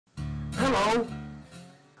Hello,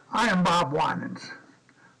 I am Bob Winans,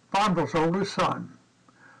 Fonville's oldest son.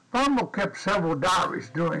 Fonville kept several diaries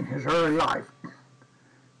during his early life.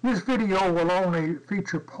 This video will only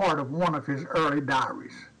feature part of one of his early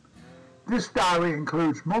diaries. This diary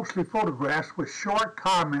includes mostly photographs with short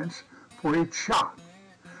comments for each shot.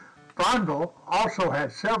 Fonville also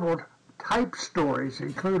had several typed stories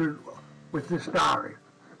included with this diary.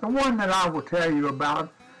 The one that I will tell you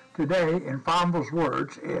about today in Fonville's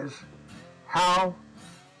words is How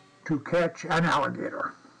to Catch an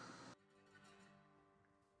Alligator.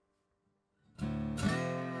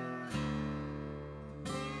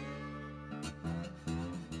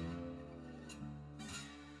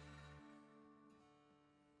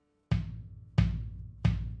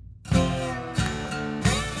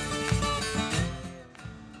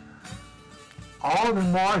 All the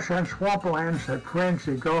marsh and swamplands that fringe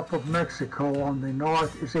the Gulf of Mexico on the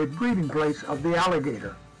north is a breeding place of the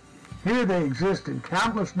alligator. Here they exist in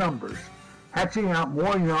countless numbers, hatching out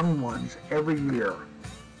more young ones every year.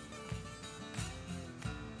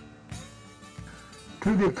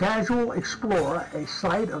 To the casual explorer, a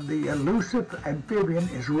sight of the elusive amphibian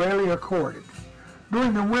is rarely accorded.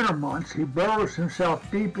 During the winter months, he burrows himself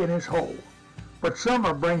deep in his hole, but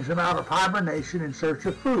summer brings him out of hibernation in search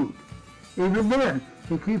of food. Even then,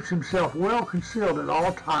 he keeps himself well concealed at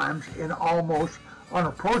all times in almost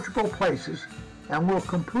unapproachable places and will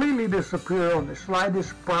completely disappear on the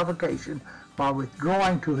slightest provocation by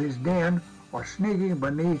withdrawing to his den or sneaking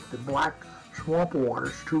beneath the black swamp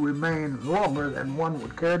waters to remain longer than one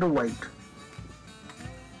would care to wait.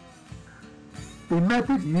 The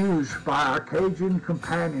method used by our Cajun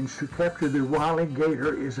companions to capture the wily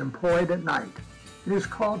gator is employed at night. It is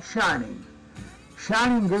called shining.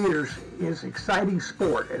 Shining gators is exciting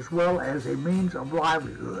sport as well as a means of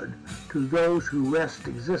livelihood to those who wrest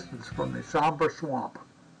existence from the somber swamp.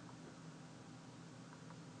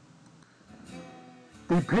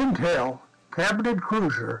 The pintail caboted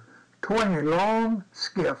cruiser, towing a long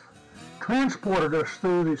skiff, transported us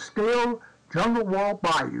through the still jungle wall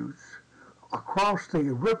bayous, across the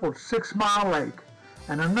rippled 6-mile lake,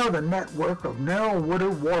 and another network of narrow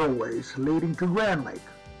wooded waterways leading to Grand Lake.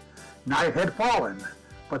 Night had fallen,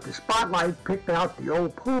 but the spotlight picked out the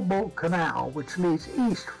old pull boat canal which leads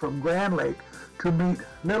east from Grand Lake to meet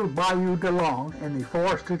Little Bayou DeLong in the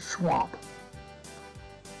forested swamp.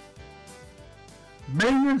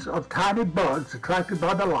 Millions of tiny bugs attracted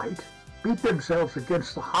by the light beat themselves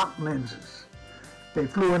against the hot lenses. They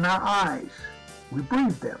flew in our eyes. We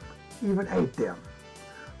breathed them, even ate them.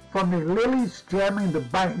 From the lilies jamming the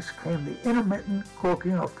banks came the intermittent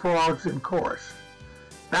croaking of frogs in chorus.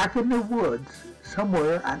 Back in the woods,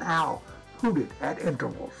 somewhere an owl hooted at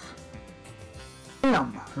intervals.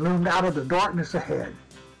 M loomed out of the darkness ahead.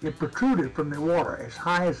 It protruded from the water as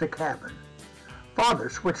high as a cabin. Father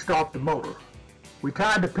switched off the motor. We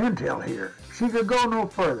tied the pintail here. She could go no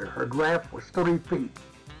further. Her draft was 3 feet.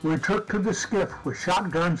 We took to the skiff with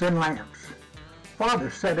shotguns and lamps. Father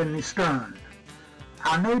sat in the stern.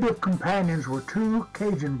 Our native companions were 2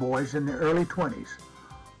 Cajun boys in the early 20s.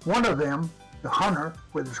 One of them, the hunter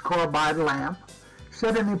with his carbide lamp,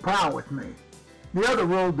 sat in the prow with me. The other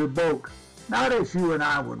rowed the boat, not as you and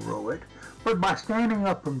I would row it, but by standing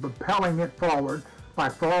up and propelling it forward by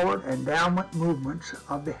forward and downward movements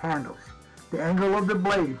of the handles, the angle of the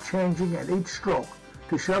blade changing at each stroke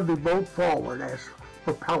to shove the boat forward as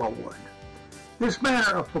propeller would. This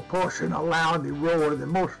manner of propulsion allowed the rower the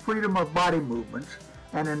most freedom of body movements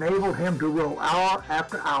and enabled him to row hour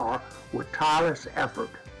after hour with tireless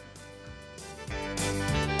effort.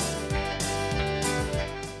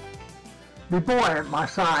 The boy at my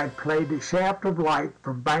side played the shaft of light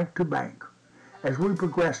from bank to bank as we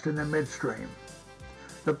progressed in the midstream.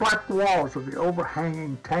 The black walls of the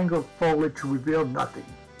overhanging tangled foliage revealed nothing.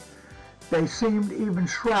 They seemed even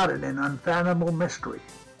shrouded in unfathomable mystery.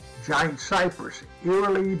 Giant cypress,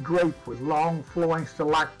 eerily draped with long flowing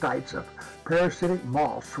stalactites of parasitic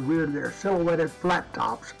moss, reared their silhouetted flat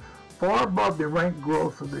tops far above the rank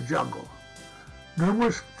growth of the jungle.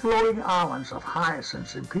 Numerous floating islands of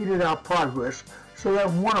hyacinths impeded our progress so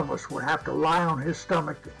that one of us would have to lie on his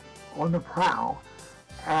stomach on the prow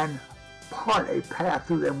and part a path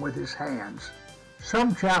through them with his hands.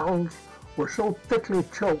 Some channels were so thickly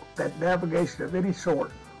choked that navigation of any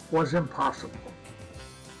sort was impossible.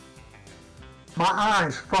 My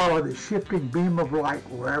eyes followed the shifting beam of light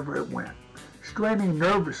wherever it went, straining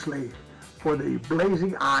nervously for the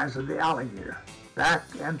blazing eyes of the alligator. Back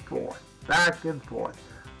and forth. Back and forth.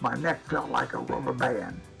 My neck felt like a rubber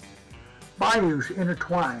band. Bayous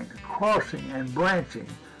intertwined, crossing and branching,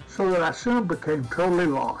 so that I soon became totally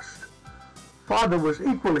lost. Father was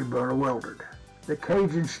equally bewildered. The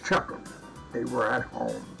Cajuns chuckled. They were at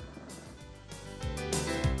home.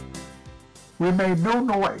 We made no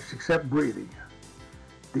noise except breathing.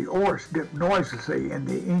 The oars dipped noiselessly in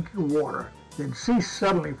the inky water, then ceased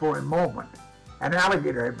suddenly for a moment. An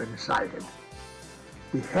alligator had been sighted.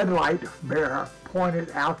 The headlight bearer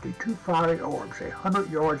pointed out the two fiery orbs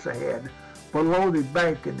 100 yards ahead, below the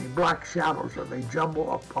bank in the black shadows of a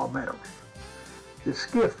jumble of palmettos. The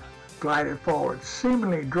skiff glided forward,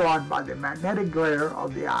 seemingly drawn by the magnetic glare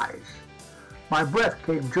of the eyes. My breath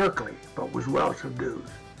came jerkily, but was well subdued.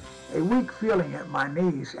 A weak feeling at my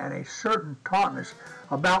knees and a certain tautness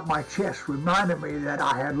about my chest reminded me that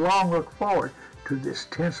I had long looked forward to this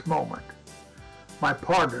tense moment. My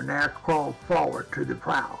partner now crawled forward to the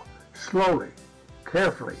prow, slowly,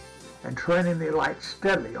 carefully, and training the light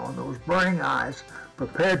steadily on those burning eyes,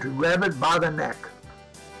 prepared to grab it by the neck.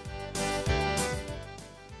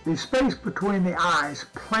 The space between the eyes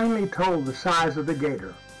plainly told the size of the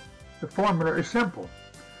gator. The formula is simple.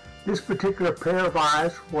 This particular pair of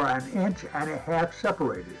eyes were 1.5 inches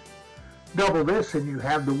separated. Double this and you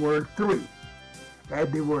have the word 3.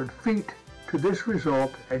 Add the word feet to this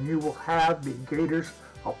result and you will have the gator's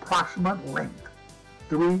approximate length,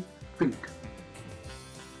 3 feet.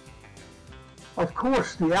 Of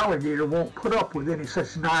course, the alligator won't put up with any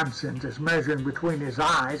such nonsense as measuring between his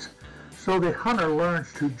eyes, so the hunter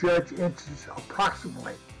learns to judge inches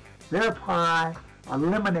approximately, thereby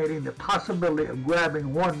eliminating the possibility of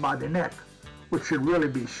grabbing one by the neck, which should really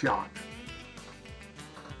be shot.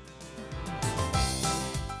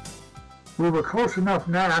 We were close enough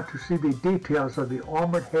now to see the details of the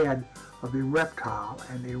armored head of the reptile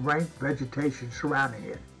and the rank vegetation surrounding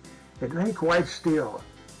it. It lay quite still,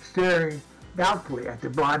 staring doubtfully at the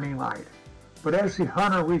blinding light. But as the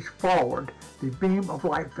hunter reached forward, the beam of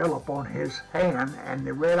light fell upon his hand and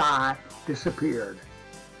the red eye disappeared.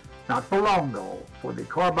 Not for long though, for the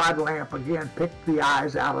carbide lamp again picked the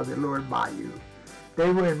eyes out of the lurid bayou.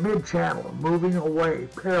 They were in mid-channel, moving away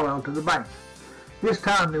parallel to the bank. This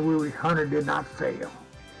time the weary hunter did not fail.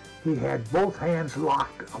 He had both hands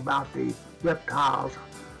locked about the reptile's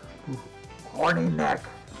horny neck,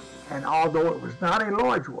 and although it was not a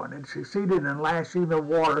large one, it succeeded in lashing the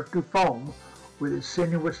water to foam with its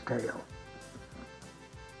sinuous tail.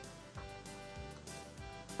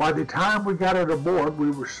 By the time we got it aboard, we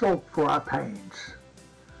were soaked for our pains.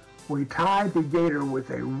 We tied the gator with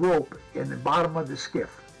a rope in the bottom of the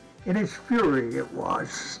skiff. In its fury it was,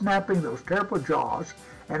 snapping those terrible jaws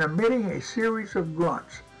and emitting a series of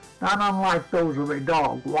grunts, not unlike those of a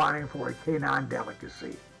dog whining for a canine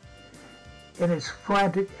delicacy. In its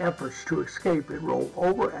frantic efforts to escape, it rolled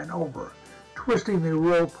over and over, twisting the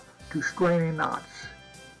rope to straining knots.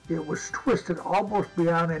 It was twisted almost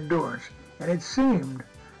beyond endurance, and it seemed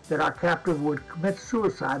that our captive would commit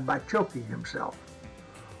suicide by choking himself.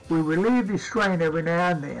 We relieved the strain every now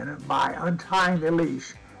and then by untying the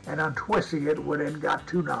leash and untwisting it when it got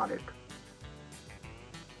too knotted.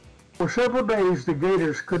 For several days the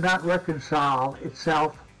gators could not reconcile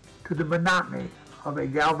itself to the monotony of a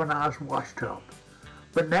galvanized wash tub,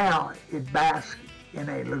 but now it basked in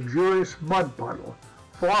a luxurious mud puddle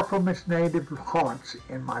far from its native haunts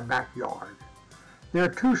in my backyard. There are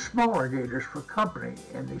 2 smaller gators for company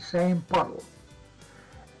in the same puddle.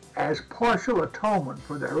 As partial atonement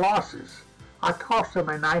for their losses, I toss them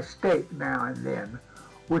a nice steak now and then,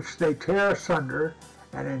 which they tear asunder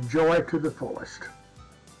and enjoy to the fullest.